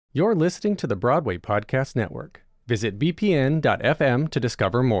You're listening to the Broadway Podcast Network. Visit bpn.fm to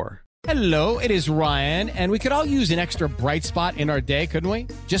discover more. Hello, it is Ryan, and we could all use an extra bright spot in our day, couldn't we?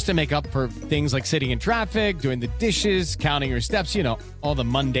 Just to make up for things like sitting in traffic, doing the dishes, counting your steps, you know, all the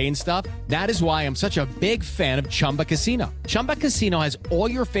mundane stuff. That is why I'm such a big fan of Chumba Casino. Chumba Casino has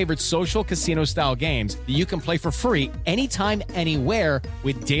all your favorite social casino-style games that you can play for free anytime, anywhere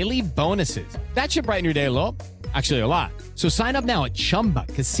with daily bonuses. That should brighten your day a little. Actually, a lot. So sign up now at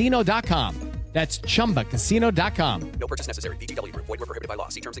ChumbaCasino.com. That's ChumbaCasino.com. No purchase necessary. VGW Group. Void where prohibited by law.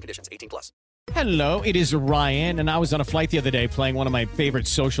 See terms and conditions. 18+. Hello, it is Ryan, and I was on a flight the other day playing one of my favorite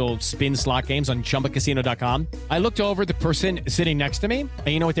social spin slot games on ChumbaCasino.com. I looked over at the person sitting next to me, and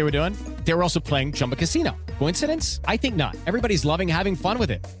you know what they were doing? They were also playing Chumba Casino. Coincidence? I think not. Everybody's loving having fun with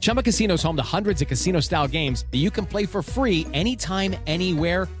it. Chumba Casino is home to hundreds of casino-style games that you can play for free anytime,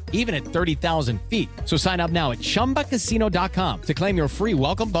 anywhere, even at 30,000 feet. So sign up now at ChumbaCasino.com to claim your free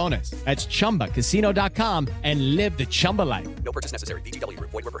welcome bonus. That's ChumbaCasino.com and live the Chumba life. No purchase necessary. VGW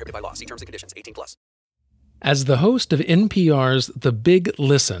Group. Void where prohibited by law. See terms and conditions. 18+. As the host of NPR's The Big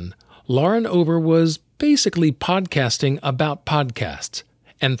Listen, Lauren Ober was basically podcasting about podcasts,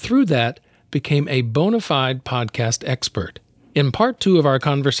 and through that became a bona fide podcast expert. In part 2 of our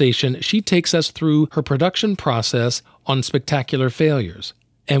conversation, she takes us through her production process on Spectacular Failures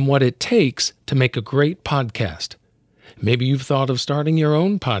and what it takes to make a great podcast. Maybe you've thought of starting your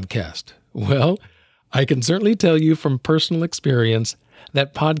own podcast. Well, I can certainly tell you from personal experience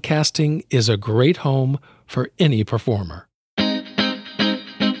that podcasting is a great home for any performer.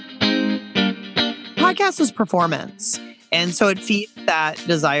 Podcast is performance. And so it feeds that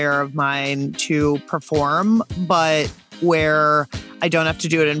desire of mine to perform, but where I don't have to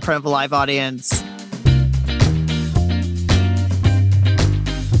do it in front of a live audience.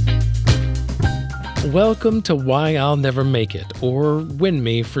 Welcome to Why I'll Never Make It, or Win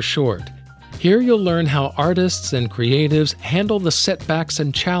Me for short. Here you'll learn how artists and creatives handle the setbacks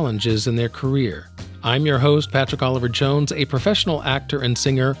and challenges in their career. I'm your host, Patrick Oliver Jones, a professional actor and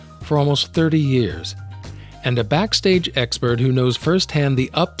singer for almost 30 years, and a backstage expert who knows firsthand the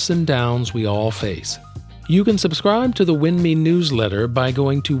ups and downs we all face. You can subscribe to the Win Me newsletter by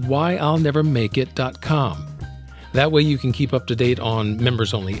going to whyillnevermakeit.com. That way you can keep up to date on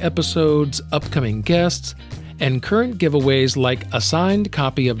members-only episodes, upcoming guests, and current giveaways like a signed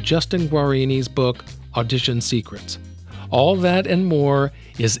copy of Justin Guarini's book, Audition Secrets. All that and more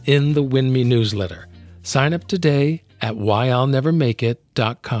is in the Win Me newsletter. Sign up today at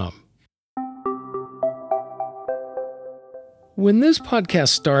whyillnevermakeit.com. When this podcast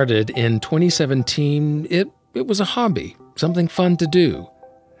started in 2017, it was a hobby, something fun to do.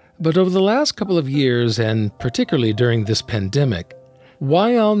 But over the last couple of years, and particularly during this pandemic,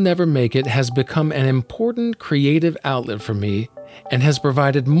 Why I'll Never Make It has become an important creative outlet for me and has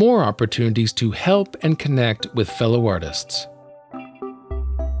provided more opportunities to help and connect with fellow artists.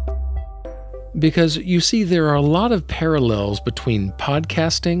 Because you see, there are a lot of parallels between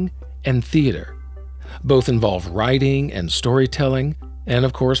podcasting and theater. Both involve writing and storytelling, and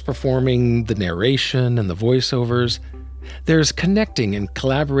of course performing the narration and the voiceovers. There's connecting and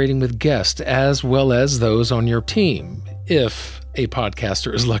collaborating with guests as well as those on your team, if a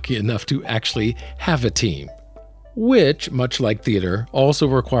podcaster is lucky enough to actually have a team, which, much like theater, also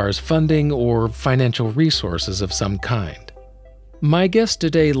requires funding or financial resources of some kind. My guest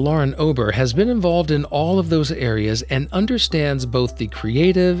today, Lauren Ober, has been involved in all of those areas and understands both the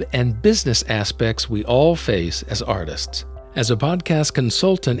creative and business aspects we all face as artists. As a podcast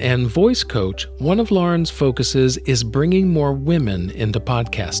consultant and voice coach, one of Lauren's focuses is bringing more women into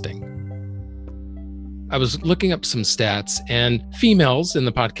podcasting. I was looking up some stats, and females in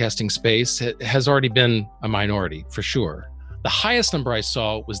the podcasting space has already been a minority, for sure. The highest number I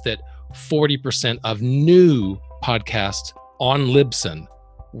saw was that 40% of new podcasts on Libsyn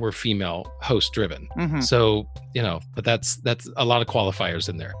were female host-driven. Mm-hmm. So, but that's a lot of qualifiers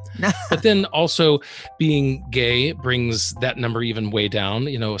in there. But then also being gay brings that number even way down,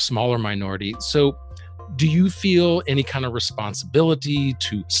 a smaller minority. So do you feel any kind of responsibility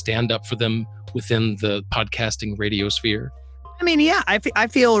to stand up for them within the podcasting radio sphere? I mean, yeah, I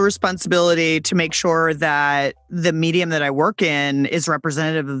feel a responsibility to make sure that the medium that I work in is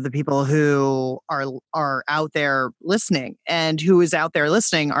representative of the people who are out there listening, and who is out there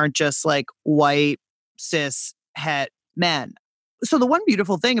listening aren't just like white, cis, het men. So the one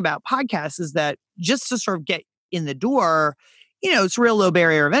beautiful thing about podcasts is that just to sort of get in the door, it's real low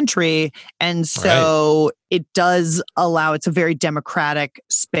barrier of entry. And so it does allow, it's a very democratic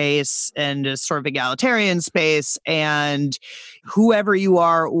space and a sort of egalitarian space. And whoever you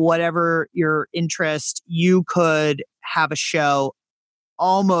are, whatever your interest, you could have a show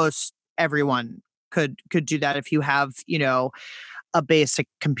almost everyone could do that if you have, a basic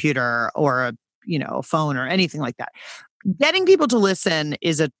computer or a phone or anything like that. Getting people to listen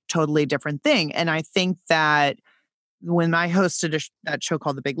is a totally different thing. And I think that when I hosted that show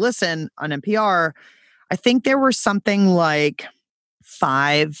called The Big Listen on NPR, I think there were something like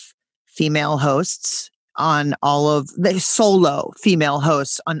 5 female hosts on all of the solo female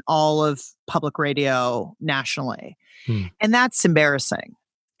hosts on all of public radio nationally. And that's embarrassing.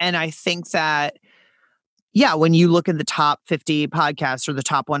 And I think that, when you look at the top 50 podcasts or the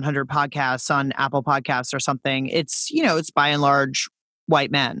top 100 podcasts on Apple Podcasts or something, it's by and large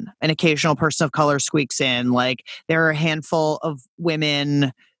white men. An occasional person of color squeaks in. Like, there are a handful of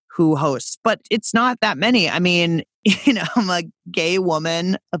women who host, but it's not that many. I mean, I'm a gay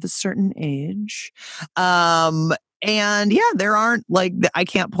woman of a certain age. And there aren't I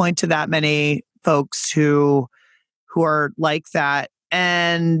can't point to that many folks who are like that.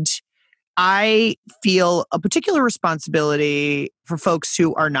 And I feel a particular responsibility for folks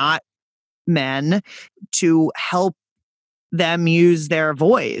who are not men to help them use their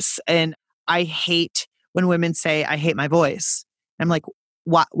voice. And I hate when women say, I hate my voice. I'm like,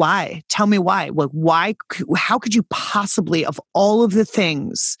 why? Tell me why. Like, how could you possibly, of all of the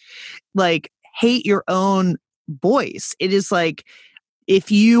things, hate your own voice? It is like,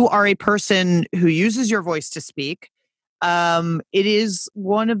 if you are a person who uses your voice to speak, it is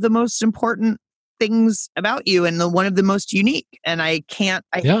one of the most important things about you and one of the most unique. And I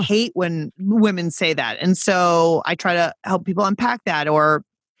hate when women say that. And so I try to help people unpack that. Or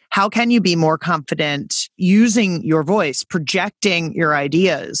how can you be more confident using your voice, projecting your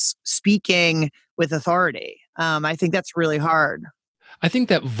ideas, speaking with authority? I think that's really hard. I think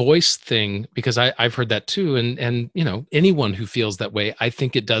that voice thing, because I've heard that too. And anyone who feels that way, I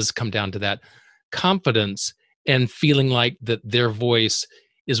think it does come down to that confidence and feeling like that their voice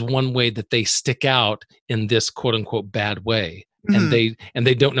is one way that they stick out in this quote unquote bad way. Mm-hmm. And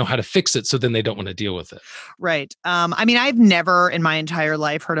they don't know how to fix it. So then they don't want to deal with it. Right. I mean, I've never in my entire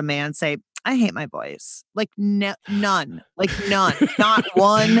life heard a man say, I hate my voice. None, none, not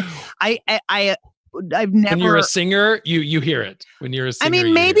one. I've never. When you're a singer, you hear it. When you're a singer, I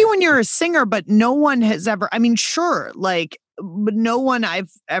mean, maybe when you're a singer, but no one has ever. I mean, sure, but no one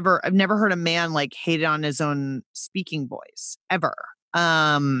I've never heard a man hate on his own speaking voice ever.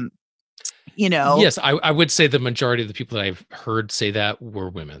 Yes, I would say the majority of the people that I've heard say that were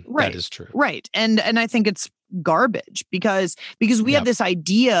women. Right. That is true. Right. And I think it's garbage because we have this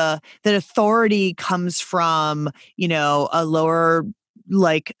idea that authority comes from, a lower,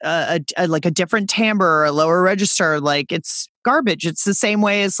 a different timbre or a lower register. It's garbage. It's the same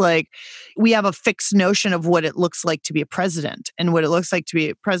way as we have a fixed notion of what it looks like to be a president, and what it looks like to be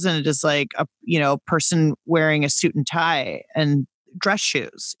a president is a person wearing a suit and tie and dress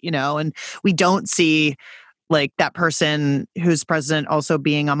shoes, and we don't see that person who's president also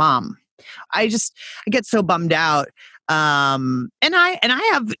being a mom. I get so bummed out. And I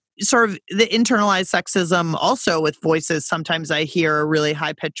have sort of the internalized sexism also with voices. Sometimes I hear a really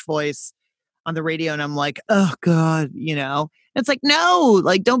high pitched voice on the radio and I'm like, oh God, it's like, no,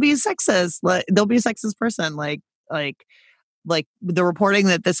 don't be a sexist. Don't be a sexist person. The reporting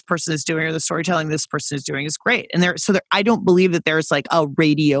that this person is doing or the storytelling this person is doing is great. And I don't believe that there's a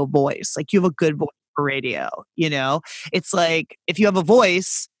radio voice. You have a good voice for radio, it's if you have a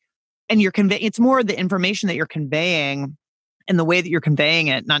voice and you're conveying, it's more the information that you're conveying and the way that you're conveying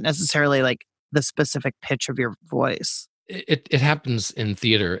it, not necessarily the specific pitch of your voice. It happens in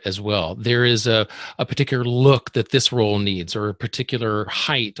theater as well. There is a particular look that this role needs, or a particular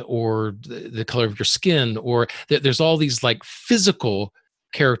height, or the color of your skin, or there's all these physical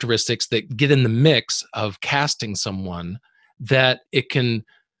characteristics that get in the mix of casting someone that it can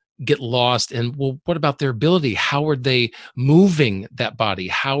get lost. And what about their ability? How are they moving that body?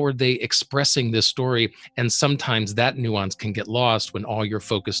 How are they expressing this story? And sometimes that nuance can get lost when all you're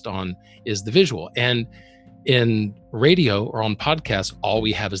focused on is the visual. And in radio or on podcasts, all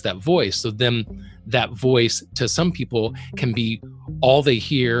we have is that voice. So then that voice to some people can be all they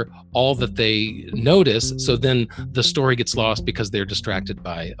hear, all that they notice. So then the story gets lost because they're distracted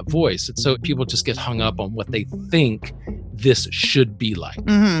by a voice. And so people just get hung up on what they think this should be like.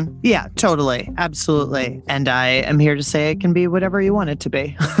 Mm-hmm. Yeah, totally. Absolutely. And I am here to say it can be whatever you want it to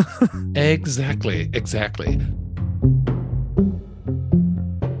be. Exactly.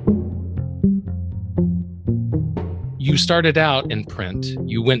 You started out in print,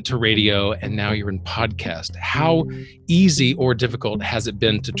 you went to radio, and now you're in podcast. How easy or difficult has it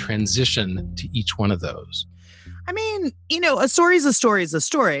been to transition to each one of those? I mean, a story is a story is a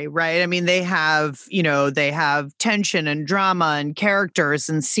story, right? I mean, they have tension and drama and characters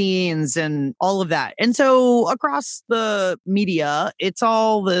and scenes and all of that. And so across the media, it's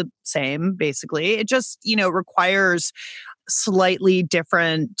all the same, basically. It just, requires slightly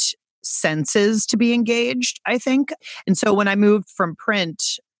different senses to be engaged, I think. And so when I moved from print,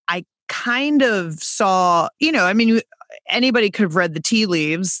 I kind of saw, I mean, anybody could have read the tea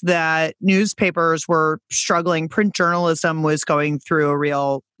leaves that newspapers were struggling. Print journalism was going through a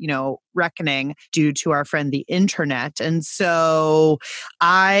real, reckoning due to our friend, the internet. And so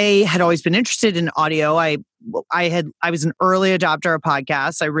I had always been interested in audio. I was an early adopter of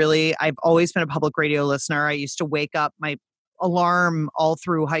podcasts. I've always been a public radio listener. I used to wake up, my alarm all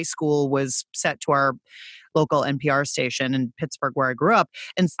through high school was set to our local NPR station in Pittsburgh, where I grew up.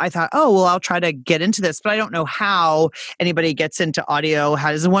 And I thought, oh, well, I'll try to get into this, but I don't know how anybody gets into audio.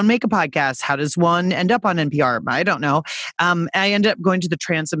 How does one make a podcast? How does one end up on NPR? I don't know. I ended up going to the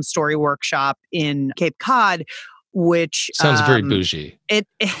Transom Story Workshop in Cape Cod, which sounds very bougie. It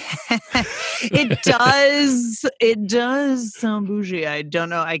does sound bougie. I don't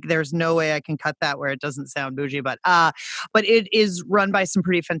know. There's no way I can cut that where it doesn't sound bougie, but it is run by some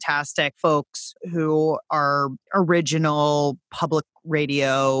pretty fantastic folks who are original public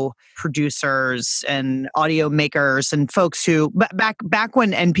radio producers and audio makers and folks who back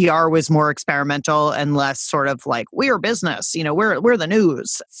when NPR was more experimental and less sort of like, we're business, we're the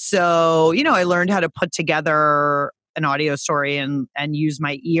news. So, I learned how to put together an audio story and use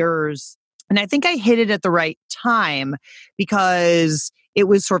my ears. And I think I hit it at the right time because it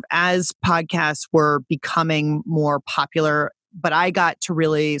was sort of as podcasts were becoming more popular, but I got to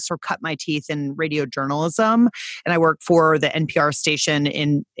really sort of cut my teeth in radio journalism. And I worked for the NPR station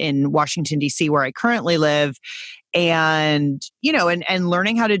in Washington, D.C., where I currently live. And, and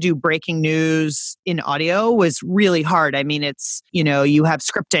learning how to do breaking news in audio was really hard. I mean, it's, you have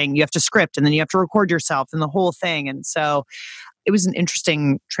scripting, you have to script, and then you have to record yourself and the whole thing. And so it was an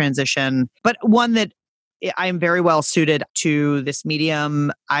interesting transition, but one that I am very well suited to this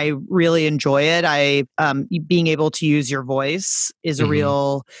medium. I really enjoy it. Being able to use your voice is a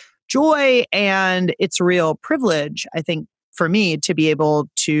real joy, and it's a real privilege, I think, for me to be able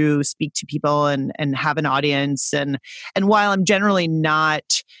to speak to people and have an audience. And while I'm generally not,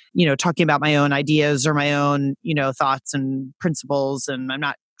 talking about my own ideas or my own, thoughts and principles, and I'm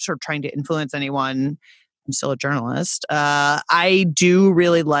not sort of trying to influence anyone, I'm still a journalist. I do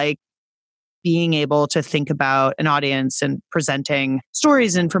really like being able to think about an audience and presenting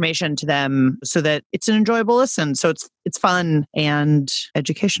stories and information to them so that it's an enjoyable listen. So it's fun and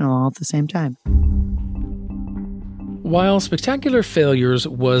educational all at the same time. While Spectacular Failures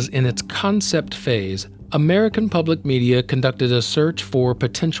was in its concept phase, American Public Media conducted a search for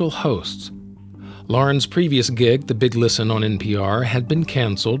potential hosts. Lauren's previous gig, The Big Listen on NPR, had been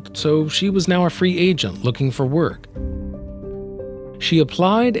canceled, so she was now a free agent looking for work. She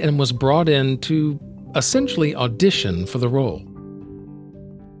applied and was brought in to essentially audition for the role.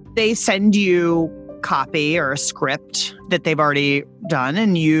 They send you copy or a script that they've already done,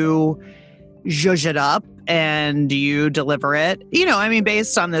 and you zhuzh it up and you deliver it.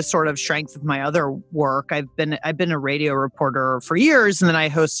 Based on this sort of strength of my other work, I've been a radio reporter for years, and then I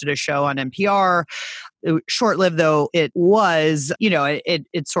hosted a show on NPR. Short-lived though it was,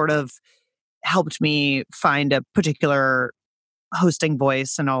 it sort of helped me find a particular hosting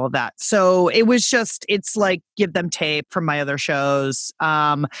voice and all of that. So it's like give them tape from my other shows.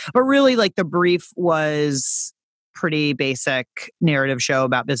 But really, like, the brief was pretty basic narrative show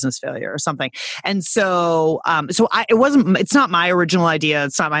about business failure or something. And so, it's not my original idea.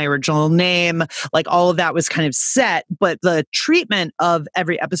 It's not my original name. Like, all of that was kind of set, but the treatment of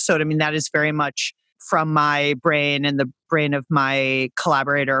every episode, that is very much from my brain and the brain of my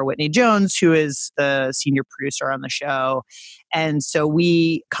collaborator, Whitney Jones, who is the senior producer on the show. And so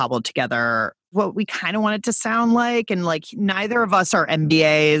we cobbled together what we kind of want it to sound like. And like, neither of us are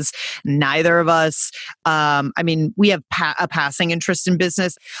MBAs, neither of us, we have a passing interest in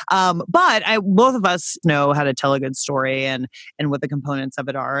business. But both of us know how to tell a good story and what the components of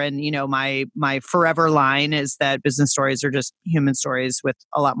it are. And, my forever line is that business stories are just human stories with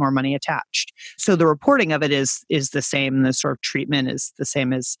a lot more money attached. So the reporting of it is the same. The sort of treatment is the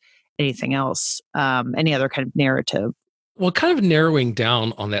same as anything else, any other kind of narrative. Well, kind of narrowing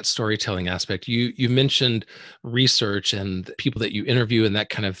down on that storytelling aspect, you mentioned research and people that you interview and that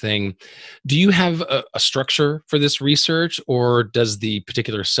kind of thing. Do you have a structure for this research, or does the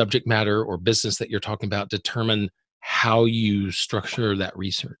particular subject matter or business that you're talking about determine how you structure that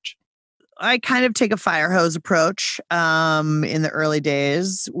research? I kind of take a fire hose approach in the early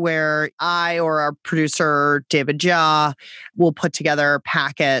days where I or our producer, David Jha, will put together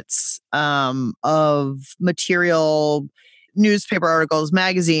packets of material, newspaper articles,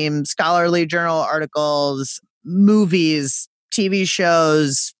 magazines, scholarly journal articles, movies, TV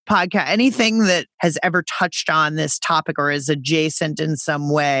shows, podcast, anything that has ever touched on this topic or is adjacent in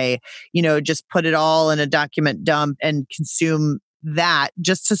some way, just put it all in a document dump and consume that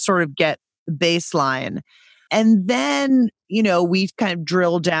just to sort of get the baseline. And then, we kind of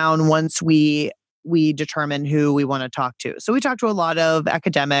drill down once we determine who we want to talk to. So we talk to a lot of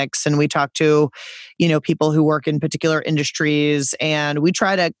academics and we talk to, people who work in particular industries, and we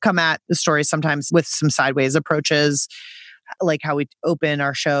try to come at the story sometimes with some sideways approaches, like how we open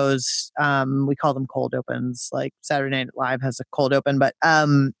our shows. We call them cold opens, like Saturday Night Live has a cold open, but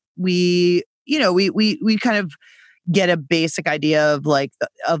we kind of get a basic idea of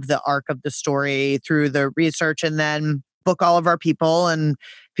of the arc of the story through the research, and then book all of our people and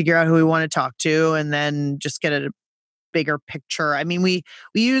figure out who we want to talk to, and then just get a bigger picture. I mean, we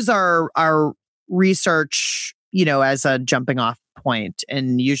use our research, as a jumping off point,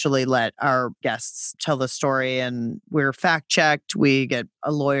 and usually let our guests tell the story, and we're fact checked. We get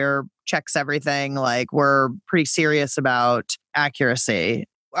a lawyer checks everything. Like, we're pretty serious about accuracy.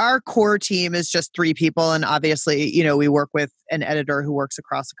 Our core team is just 3 people. And obviously, we work with an editor who works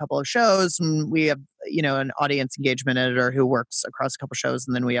across a couple of shows. And we have, an audience engagement editor who works across a couple of shows.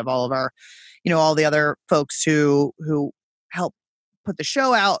 And then we have all of our, all the other folks who help put the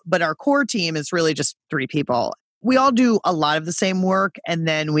show out. But our core team is really just 3 people. We all do a lot of the same work, and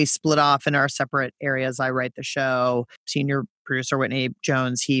then we split off in our separate areas. I write the show. Senior producer Whitney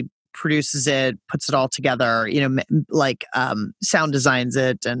Jones, he produces it, puts it all together, sound designs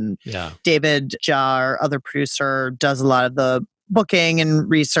it. And David Jha, our other producer, does a lot of the booking and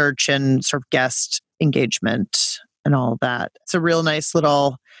research and sort of guest engagement and all of that. It's a real nice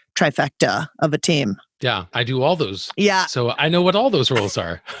little trifecta of a team. Yeah, I do all those. Yeah. So I know what all those roles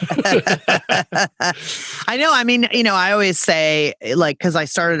are. I know. I mean, I always say, because I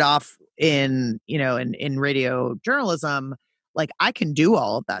started off in radio journalism, I can do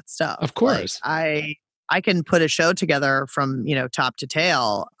all of that stuff. Of course. I can put a show together from, top to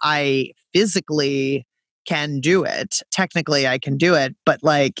tail. I physically can do it. Technically, I can do it, but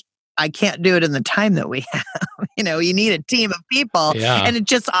I can't do it in the time that we have. You need a team of people. Yeah. And it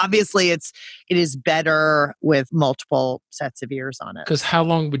just, obviously, it is better with multiple sets of ears on it. Because how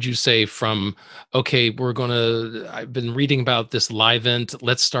long would you say from, okay, I've been reading about this live event,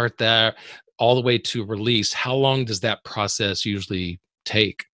 let's start there, all the way to release? How long does that process usually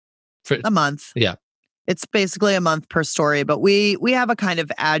take? A month. Yeah. It's basically a month per story, but we have a kind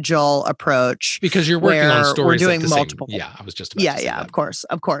of agile approach because you're working on stories. We're doing multiple. Yeah, I was just about to say that.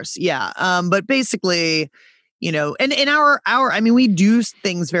 Of course, yeah. But basically, and in our, I mean, we do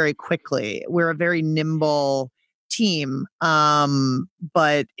things very quickly. We're a very nimble team,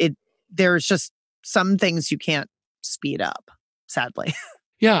 but there's just some things you can't speed up, sadly.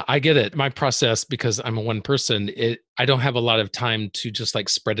 Yeah, I get it. My process, because I'm a one person, I don't have a lot of time to just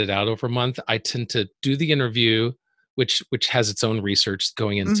spread it out over a month. I tend to do the interview, which has its own research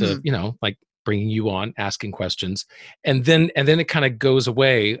going into, bringing you on, asking questions. And then it kind of goes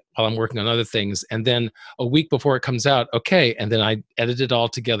away while I'm working on other things. And then a week before it comes out, okay. And then I edit it all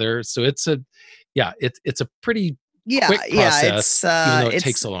together. So it's a pretty quick process, even though it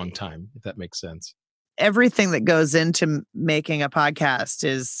takes a long time, if that makes sense. Everything that goes into making a podcast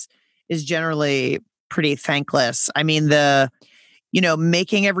is generally pretty thankless. I mean,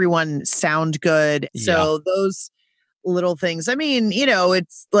 making everyone sound good. So those little things, I mean,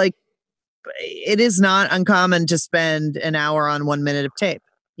 it's it is not uncommon to spend an hour on 1 minute of tape,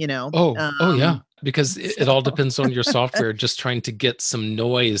 Oh yeah. Because it all depends on your software, just trying to get some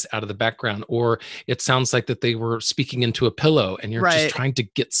noise out of the background, or it sounds like that they were speaking into a pillow and you're just trying to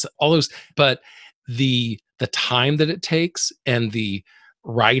get all those, but the time that it takes and the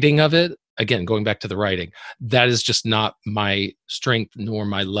writing of it, again, going back to the writing, that is just not my strength nor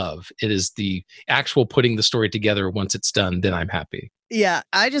my love. It is the actual putting the story together. Once it's done, then I'm happy. Yeah,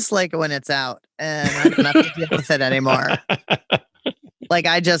 I just like it when it's out and I don't have to deal with it anymore.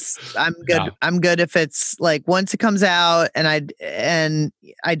 I'm good. Yeah. I'm good if it's once it comes out and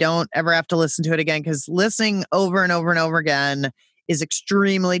I don't ever have to listen to it again, because listening over and over and over again is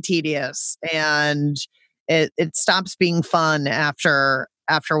extremely tedious, and it stops being fun after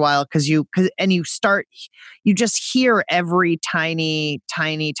a while, because you just hear every tiny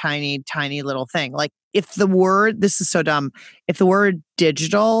little thing. If the word, this is so dumb, if the word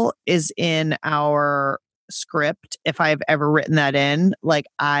digital is in our script, if I've ever written that in,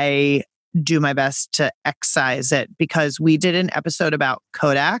 I do my best to excise it, because we did an episode about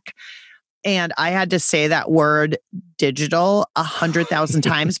Kodak and I had to say that word digital 100,000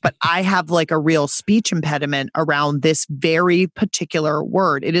 times, but I have like a real speech impediment around this very particular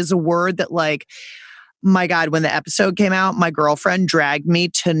word. It is a word that, like, my God, when the episode came out, my girlfriend dragged me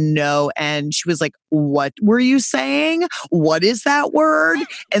to no end. She was like, "What were you saying? What is that word?"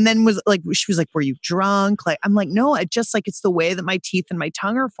 And then she was like, "Were you drunk?" Like, I'm like, "No, it's the way that my teeth and my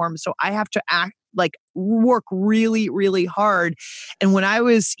tongue are formed. So I have to work really, really hard." And when I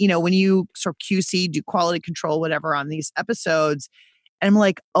was, when you sort of QC, do quality control, whatever on these episodes, and I'm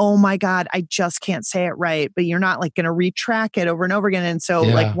like, "Oh my God, I just can't say it right." But you're not like going to retrack it over and over again. And so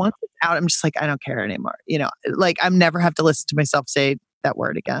once it's out, I'm just like, I don't care anymore. I'm never have to listen to myself say that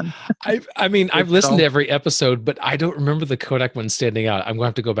word again. I've listened to every episode, but I don't remember the Kodak one standing out. I'm going to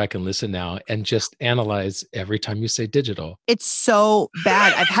have to go back and listen now and just analyze every time you say digital. It's so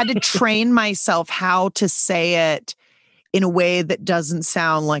bad. I've had to train myself how to say it in a way that doesn't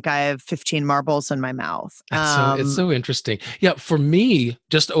sound like I have 15 marbles in my mouth. It's so interesting. Yeah, for me,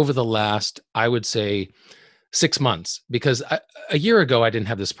 just over the last, I would say, 6 months, because a year ago I didn't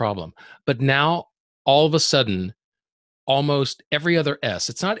have this problem, but now all of a sudden, almost every other S,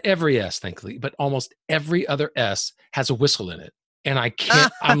 it's not every S, thankfully, but almost every other S has a whistle in it. And I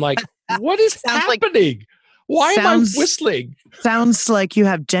can't, I'm like, what is happening? Why am I whistling? Sounds like you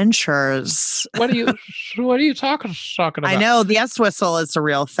have dentures. What are you talking about? I know the S whistle is a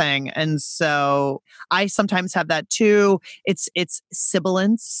real thing. And so I sometimes have that too. It's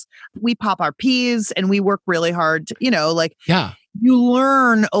sibilance. We pop our P's and we work really hard to, you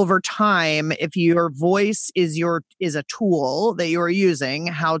learn over time, if your voice is a tool that you're using,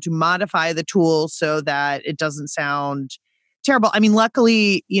 how to modify the tool so that it doesn't sound terrible. I mean,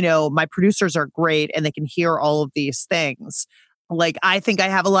 luckily, my producers are great and they can hear all of these things. Like, I think I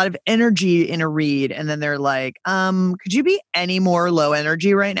have a lot of energy in a read, and then they're like, "Could you be any more low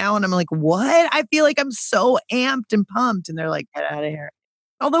energy right now?" And I'm like, "What? I feel like I'm so amped and pumped." And they're like, "Get out of here."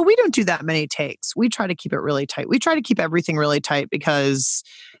 Although we don't do that many takes. We try to keep it really tight. We try to keep everything really tight because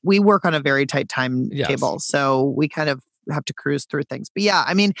we work on a very tight timetable. So we kind of have to cruise through things. But yeah,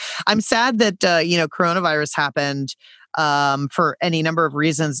 I mean, I'm sad that, coronavirus happened for any number of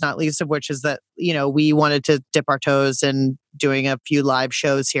reasons, not least of which is that, we wanted to dip our toes in doing a few live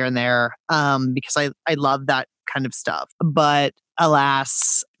shows here and there because I love that kind of stuff. But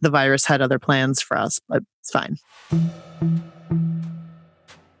alas, the virus had other plans for us, but it's fine.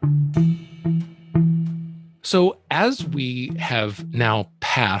 So as we have now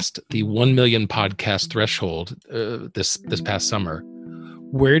passed the 1 million podcast threshold this past summer,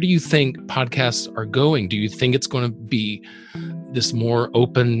 where do you think podcasts are going? Do you think it's going to be this more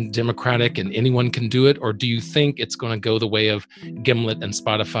open, democratic, and anyone can do it? Or do you think it's going to go the way of Gimlet and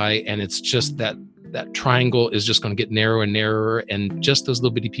Spotify, and it's just that triangle is just going to get narrower and narrower, and just those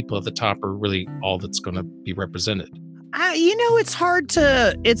little bitty people at the top are really all that's going to be represented? It's hard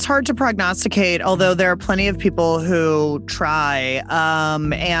to prognosticate, although there are plenty of people who try.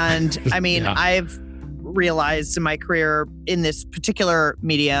 And I mean, I've realized in my career in this particular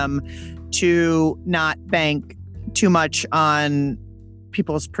medium to not bank too much on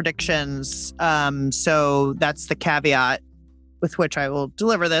people's predictions. So that's the caveat with which I will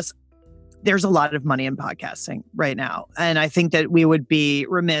deliver this. There's a lot of money in podcasting right now. And I think that we would be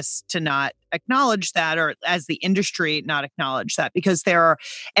remiss to not acknowledge that, or as the industry not acknowledge that, because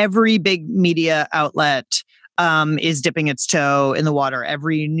every big media outlet is dipping its toe in the water.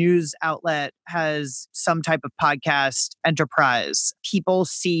 Every news outlet has some type of podcast enterprise. People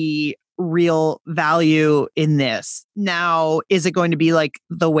see real value in this. Now, is it going to be like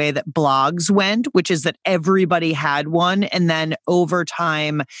the way that blogs went, which is that everybody had one and then over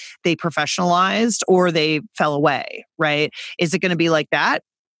time they professionalized or they fell away, right? Is it going to be like that?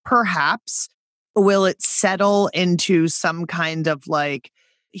 Perhaps. Will it settle into some kind of like,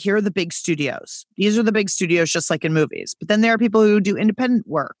 here are the big studios. These are the big studios, just like in movies. But then there are people who do independent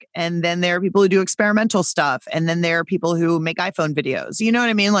work. And then there are people who do experimental stuff. And then there are people who make iPhone videos. You know what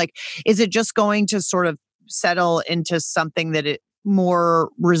I mean? Like, is it just going to sort of settle into something that it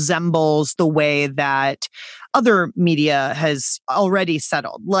more resembles the way that other media has already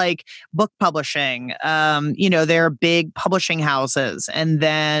settled, like book publishing? There are big publishing houses, and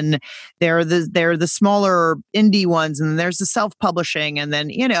then there are the smaller indie ones, and then there's the self-publishing, and then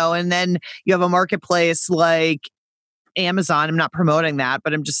and then you have a marketplace like Amazon. I'm not promoting that,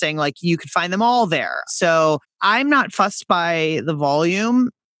 but I'm just saying, like, you could find them all there. So I'm not fussed by the volume.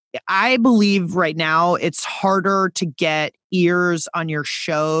 I believe right now it's harder to get ears on your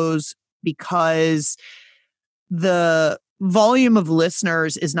shows because the volume of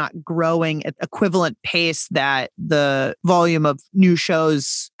listeners is not growing at equivalent pace that the volume of new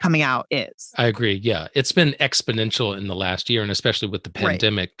shows coming out is. I agree. Yeah. It's been exponential in the last year. And especially with the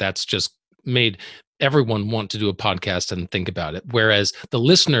pandemic, that's just made everyone want to do a podcast and think about it. Whereas the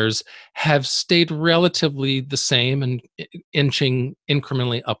listeners have stayed relatively the same and inching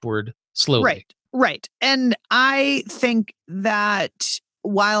incrementally upward slowly. Right. And I think that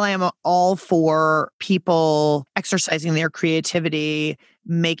while I am all for people exercising their creativity,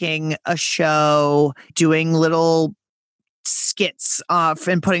 making a show, doing little skits off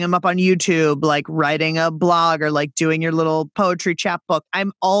and putting them up on YouTube, like writing a blog or like doing your little poetry chapbook,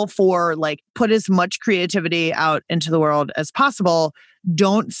 I'm all for like put as much creativity out into the world as possible.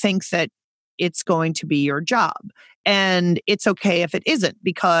 Don't think that it's going to be your job. And it's okay if it isn't,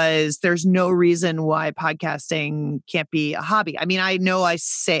 because there's no reason why podcasting can't be a hobby. I mean, I know I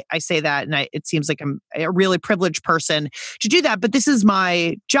say that, and it seems like I'm a really privileged person to do that, but this is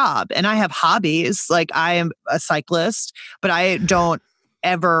my job, and I have hobbies. Like I am a cyclist, but I don't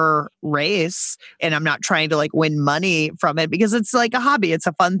ever race, and I'm not trying to like win money from it because it's like a hobby. It's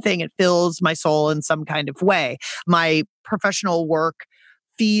a fun thing. It fills my soul in some kind of way. My professional work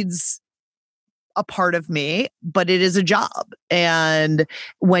feeds a part of me, but it is a job. And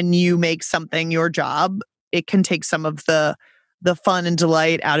when you make something your job, it can take some of the fun and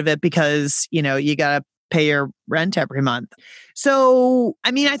delight out of it because, you know, you got to pay your rent every month. So,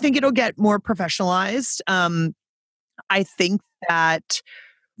 I mean, I think it'll get more professionalized. I think that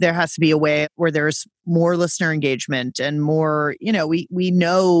there has to be a way where there's more listener engagement and more, you know, we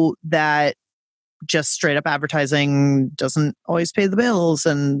know that just straight up advertising doesn't always pay the bills.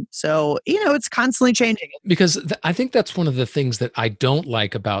 And so, you know, it's constantly changing. Because I think that's one of the things that I don't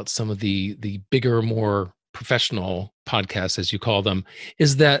like about some of the bigger, more professional podcasts, as you call them,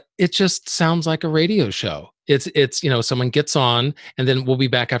 is that it just sounds like a radio show. It's you know, someone gets on and then we'll be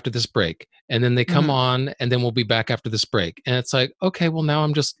back after this break. And then they come on and then we'll be back after this break. And it's like, okay, well, now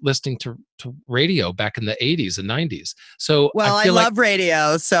I'm just listening to radio back in the 80s and 90s. So I love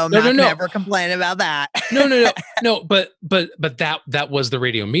radio, so I'm not gonna ever complain about that. No, but that was the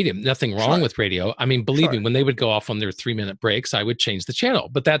radio medium. Nothing wrong with radio. I mean, believe me, when they would go off on their 3-minute breaks, I would change the channel.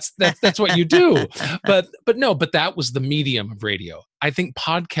 But that's what you do. But that was the medium of radio. I think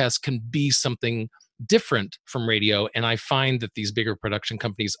podcasts can be something different from radio. And I find that these bigger production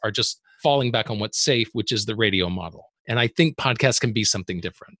companies are just falling back on what's safe, which is the radio model. And I think podcasts can be something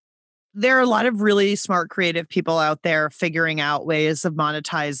different. There are a lot of really smart, creative people out there figuring out ways of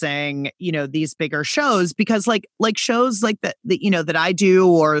monetizing, you know, these bigger shows, because like shows like that, you know, that I do,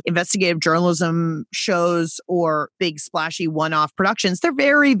 or investigative journalism shows, or big splashy one-off productions, they're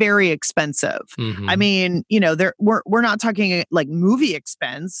very, very expensive. I mean, you know, we're not talking like movie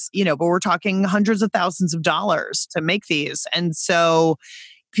expense, you know, but we're talking hundreds of thousands of dollars to make these. And so,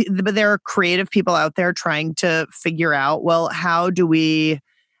 but there are creative people out there trying to figure out, well, how do we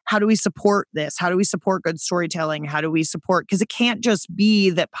support this? How do we support good storytelling? How do we support, because it can't just be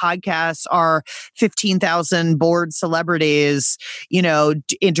that podcasts are 15,000 bored celebrities, you know,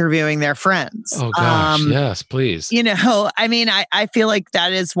 interviewing their friends. Oh gosh, yes, please. You know, I mean, I feel like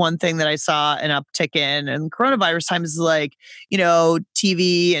that is one thing that I saw an uptick in, and coronavirus times is like, you know,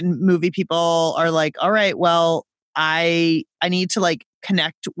 TV and movie people are like, all right, well, I need to like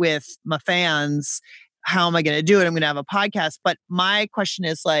connect with my fans. How am I going to do it? I'm going to have a podcast. But my question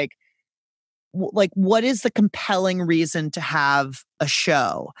is like, what is the compelling reason to have a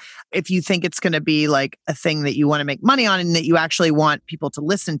show? If you think it's going to be like a thing that you want to make money on and that you actually want people to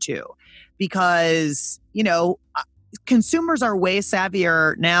listen to, because, you know, consumers are way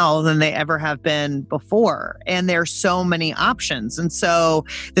savvier now than they ever have been before. And there's so many options. And so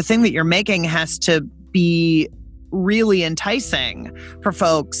the thing that you're making has to be really enticing for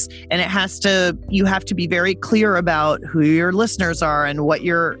folks, and you have to be very clear about who your listeners are and what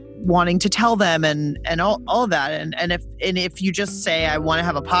you're wanting to tell them, and all of that. And if you just say, I want to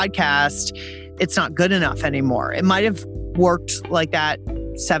have a podcast, it's not good enough anymore. It might have worked like that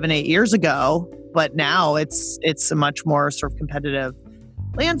 7-8 years ago, but now it's a much more sort of competitive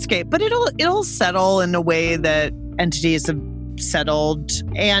landscape. But it'll settle in a way that entities have settled,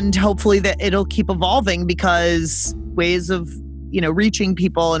 and hopefully that it'll keep evolving, because ways of, you know, reaching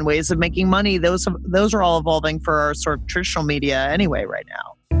people and ways of making money, those are all evolving for our sort of traditional media anyway right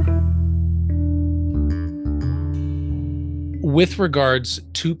now. With regards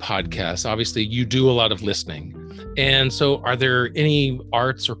to podcasts, obviously you do a lot of listening. And so are there any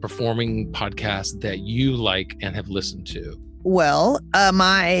arts or performing podcasts that you like and have listened to? Well,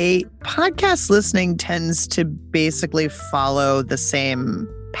 my podcast listening tends to basically follow the same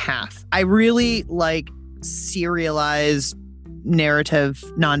path. I really like serialized narrative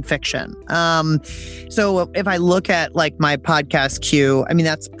nonfiction. So if I look at like my podcast queue, I mean,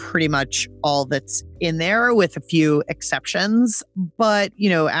 that's pretty much all that's in there with a few exceptions. But,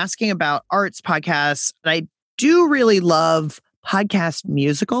 asking about arts podcasts, I do really love podcast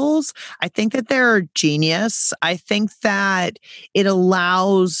musicals. I think that they're genius. I think that it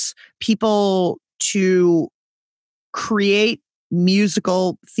allows people to create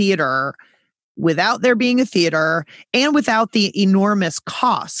musical theater without there being a theater and without the enormous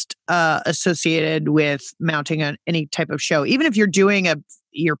cost associated with mounting any type of show. Even if you're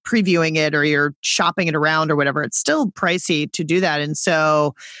you're previewing it or you're shopping it around or whatever, it's still pricey to do that. And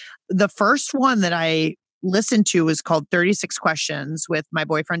so the first one that I listened to was called 36 Questions with my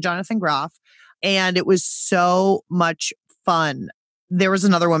boyfriend, Jonathan Groff. And it was so much fun. There was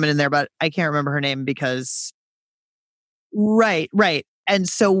another woman in there, but I can't remember her name because... Right. And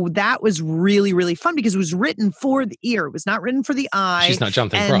so that was really, really fun because it was written for the ear. It was not written for the eye. She's not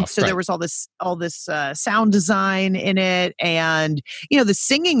Jonathan And Groff. so there was all this sound design in it. And, the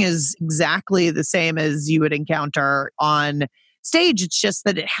singing is exactly the same as you would encounter on stage. It's just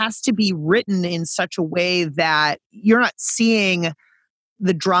that it has to be written in such a way that you're not seeing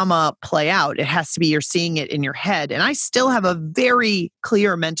the drama play out. It has to be, you're seeing it in your head. And I still have a very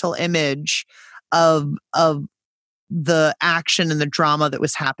clear mental image of the action and the drama that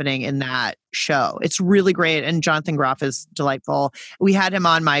was happening in that show. It's really great. And Jonathan Groff is delightful. We had him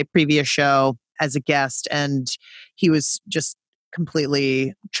on my previous show as a guest, and he was just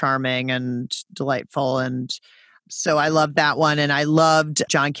completely charming and delightful. And so I loved that one. And I loved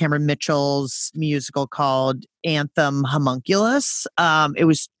John Cameron Mitchell's musical called Anthem Homunculus. It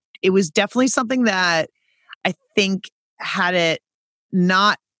was definitely something that I think, had it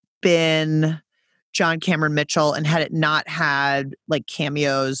not been John Cameron Mitchell and had it not had like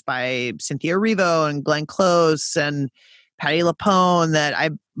cameos by Cynthia Erivo and Glenn Close and Patti LuPone, that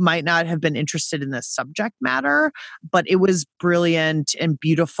I might not have been interested in this subject matter, but it was brilliant and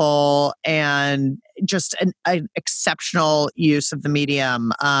beautiful and just an exceptional use of the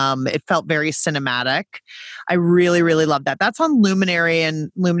medium. It felt very cinematic. I really, really love that. That's on Luminary,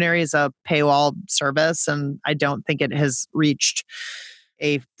 and Luminary is a paywall service, and I don't think it has reached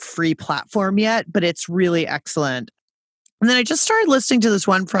a free platform yet, but it's really excellent. And then I just started listening to this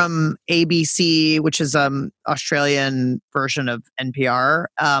one from ABC, which is Australian version of NPR,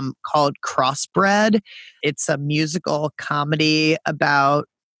 called Crossbred. It's a musical comedy about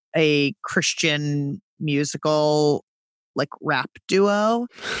a Christian musical like rap duo.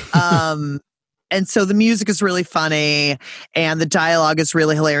 And so the music is really funny and the dialogue is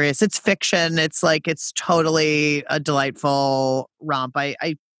really hilarious. It's fiction. It's totally a delightful romp.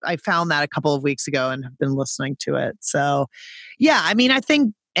 I found that a couple of weeks ago and have been listening to it. So yeah, I mean, I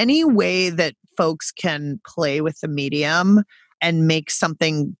think any way that folks can play with the medium and make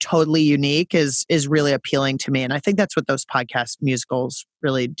something totally unique is really appealing to me. And I think that's what those podcast musicals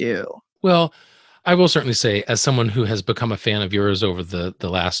really do. Well, I will certainly say, as someone who has become a fan of yours over the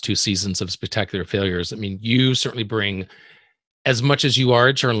last 2 seasons of Spectacular Failures, I mean, you certainly bring, as much as you are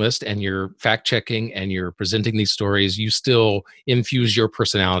a journalist and you're fact-checking and you're presenting these stories, you still infuse your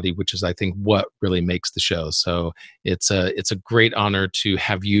personality, which is, I think, what really makes the show. So it's a great honor to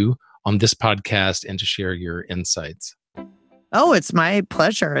have you on this podcast and to share your insights. Oh, it's my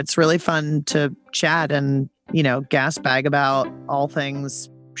pleasure. It's really fun to chat and, gas bag about all things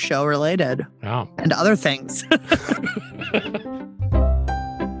show related. Wow. And other things.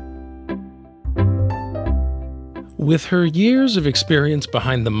 With her years of experience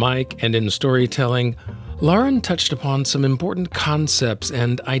behind the mic and in storytelling, Lauren touched upon some important concepts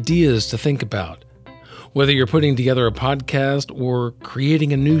and ideas to think about. Whether you're putting together a podcast or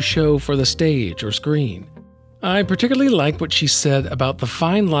creating a new show for the stage or screen. I particularly like what she said about the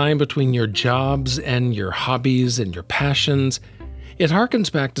fine line between your jobs and your hobbies and your passions. It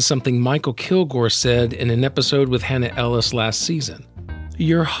harkens back to something Michael Kilgore said in an episode with Hannah Ellis last season.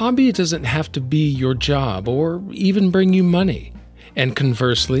 Your hobby doesn't have to be your job or even bring you money. And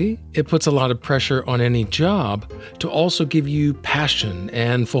conversely, it puts a lot of pressure on any job to also give you passion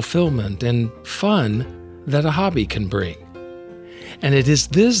and fulfillment and fun that a hobby can bring. And it is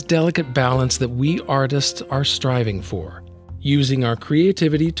this delicate balance that we artists are striving for, using our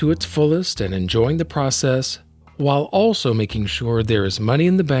creativity to its fullest and enjoying the process, while also making sure there is money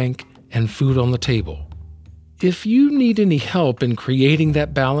in the bank and food on the table. If you need any help in creating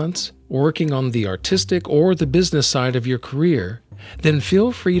that balance, working on the artistic or the business side of your career, then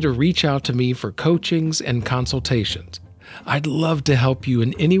feel free to reach out to me for coachings and consultations. I'd love to help you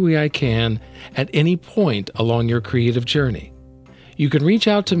in any way I can at any point along your creative journey. You can reach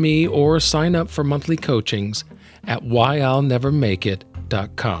out to me or sign up for monthly coachings at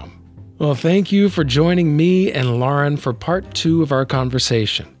whyillnevermakeit.com. Well, thank you for joining me and Lauren for part 2 of our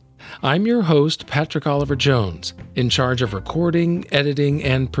conversation. I'm your host, Patrick Oliver Jones, in charge of recording, editing,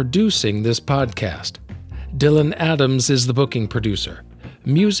 and producing this podcast. Dylan Adams is the booking producer.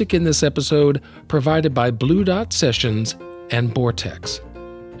 Music in this episode provided by Blue Dot Sessions and Vortex.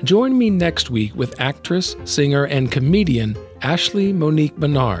 Join me next week with actress, singer, and comedian Ashley Monique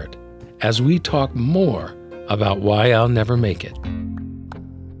Bernard as we talk more about Why I'll Never Make It.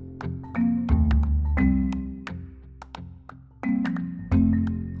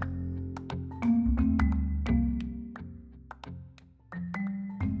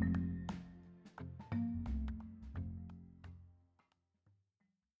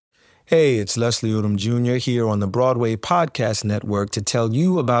 Hey, it's Leslie Odom Jr. here on the Broadway Podcast Network to tell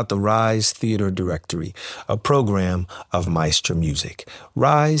you about the Rise Theater Directory, a program of Maestro Music.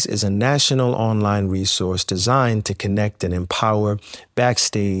 Rise is a national online resource designed to connect and empower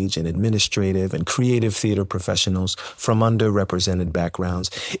backstage and administrative and creative theater professionals from underrepresented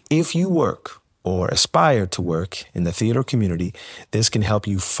backgrounds. If you work or aspire to work in the theater community, this can help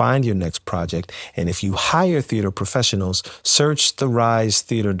you find your next project. And if you hire theater professionals, search the Rise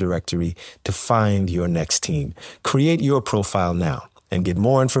Theater Directory to find your next team. Create your profile now and get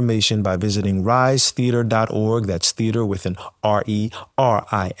more information by visiting risetheater.org. That's theater with an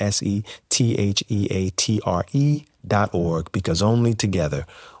risetheatre.org, because only together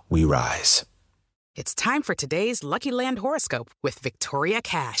we rise. It's time for today's Lucky Land horoscope with Victoria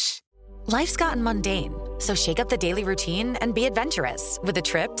Cash. Life's gotten mundane, so shake up the daily routine and be adventurous with a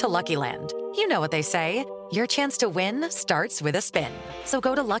trip to Lucky Land. You know what they say, your chance to win starts with a spin. So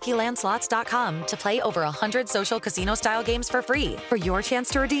go to LuckyLandSlots.com to play over 100 social casino-style games for free for your chance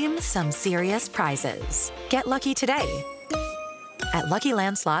to redeem some serious prizes. Get lucky today at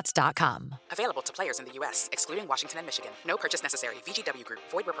LuckyLandSlots.com. Available to players in the U.S., excluding Washington and Michigan. No purchase necessary. VGW Group.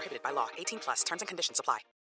 Void where prohibited by law. 18+. Terms and conditions apply.